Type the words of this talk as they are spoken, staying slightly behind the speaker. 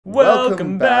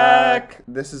Welcome back!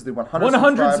 This is the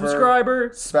 100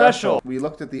 subscriber special. We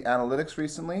looked at the analytics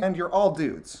recently, and you're all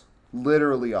dudes.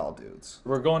 Literally all dudes.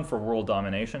 We're going for world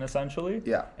domination, essentially.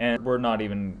 Yeah. And we're not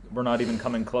even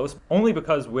coming close, only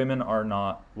because women are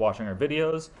not watching our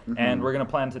videos, and we're gonna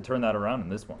plan to turn that around in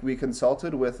this one. We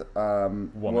consulted with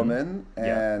woman,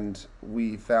 and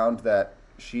we found that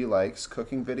she likes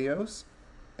cooking videos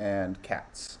and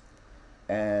cats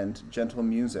and gentle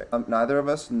music. Neither of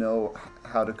us know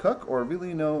how to cook or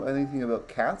really know anything about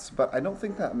cats, but I don't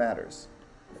think that matters.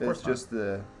 It's just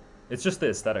the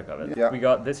aesthetic of it. Yeah. We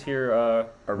got this here, a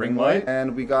ring light,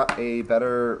 and we got a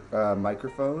better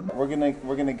microphone. We're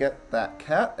gonna get that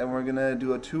cat, and we're gonna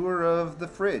do a tour of the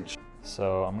fridge.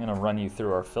 So I'm gonna run you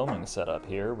through our filming setup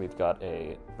here. We've got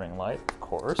a ring light, of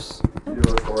course. You're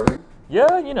recording?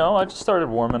 Yeah, you know, I just started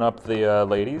warming up the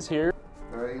ladies here.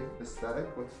 Very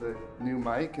aesthetic with the new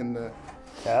mic and the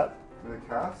cat.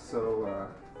 So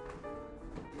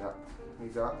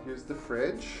yeah, here's the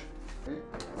fridge. Okay.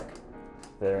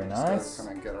 Very nice. Just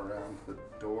kind of get around the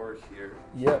door here.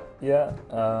 Yep, yeah,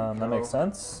 that makes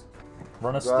sense.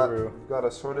 Run us through. We've got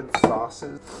assorted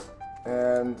sauces,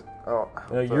 and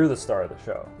you're the star of the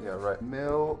show. Yeah, right.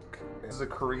 Milk. This is a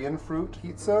Korean fruit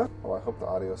pizza. Oh, I hope the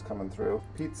audio's coming through.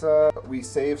 Pizza. We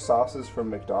save sauces from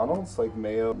McDonald's, like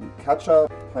mayo,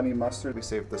 ketchup, honey mustard. We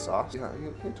saved the sauce. Yeah, are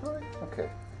you okay, Tori? Okay.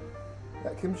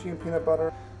 Yeah, kimchi and peanut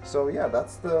butter. So yeah,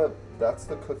 that's the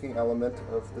cooking element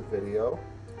of the video.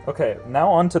 Okay, now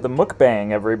on to the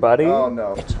mukbang, everybody. Oh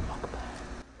no. It's a mukbang.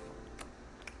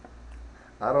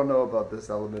 I don't know about this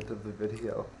element of the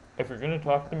video. If you're gonna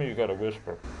talk to me, you gotta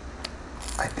whisper.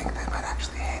 I think they might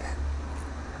actually hate it.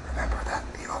 Remember that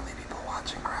the only people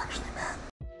watching are actually men.